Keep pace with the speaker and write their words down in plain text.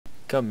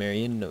Come here,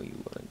 you know you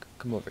wanna go.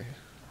 Come over here.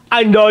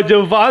 I know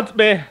you want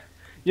me.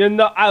 You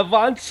know I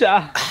want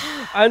ya.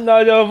 I know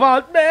you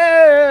want me.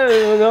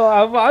 You know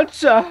I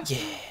want ya. Yeah.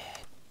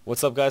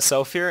 What's up, guys?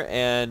 Self here,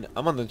 and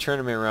I'm on the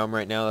tournament realm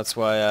right now. That's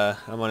why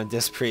I'm on a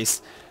disc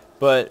priest.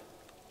 But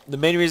the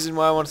main reason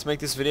why I wanted to make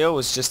this video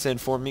was just to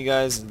inform you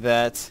guys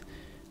that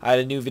I had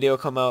a new video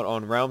come out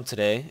on realm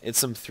today. It's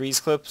some threes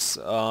clips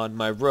on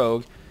my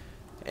rogue,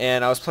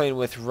 and I was playing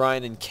with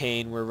Ryan and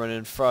Kane. We're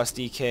running Frost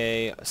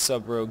DK,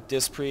 sub rogue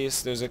disc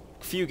priest. There's a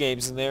few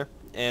games in there,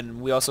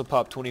 and we also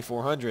popped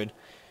 2400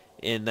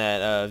 in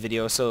that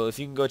video. So if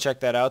you can go check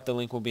that out, the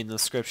link will be in the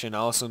description.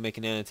 I'll also make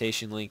an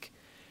annotation link.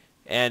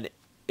 And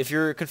if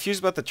you're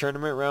confused about the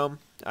tournament realm,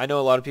 I know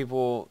a lot of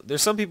people,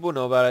 there's some people who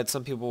know about it,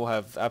 some people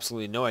have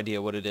absolutely no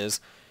idea what it is,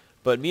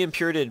 but me and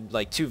Pure did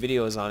like 2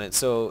 videos on it,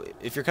 so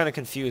if you're kind of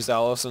confused,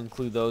 I'll also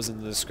include those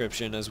in the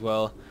description as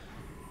well,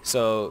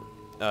 so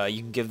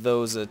you can give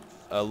those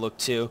a look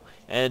too.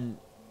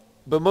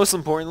 But most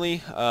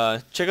importantly,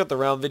 check out the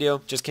realm video,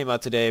 just came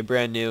out today,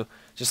 brand new.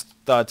 Just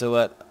thought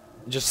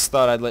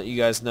I'd let you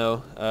guys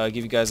know,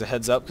 give you guys a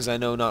heads up, because I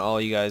know not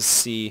all you guys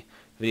see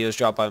videos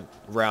drop on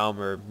realm,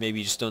 or maybe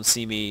you just don't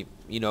see me,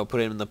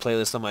 put it in the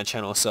playlist on my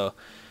channel. So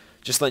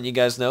just letting you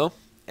guys know.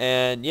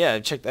 And yeah,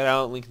 check that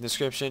out, link in the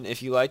description.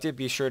 If you liked it,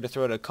 be sure to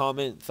throw it a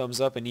comment,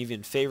 thumbs up, and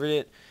even favorite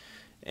it,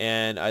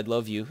 and I'd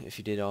love you if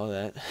you did all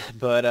that.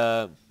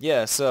 But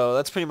yeah, so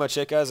that's pretty much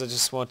it, guys. I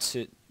just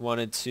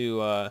wanted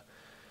to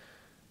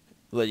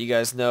let you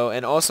guys know.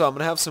 And also, I'm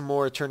gonna have some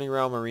more Turning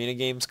Realm Arena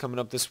games coming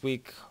up this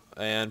week,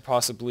 and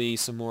possibly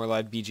some more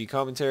live BG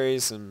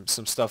commentaries and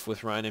some stuff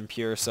with Ryan and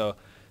Pure. So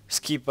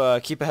just keep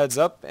a heads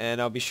up,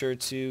 and I'll be sure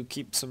to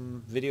keep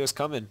some videos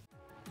coming.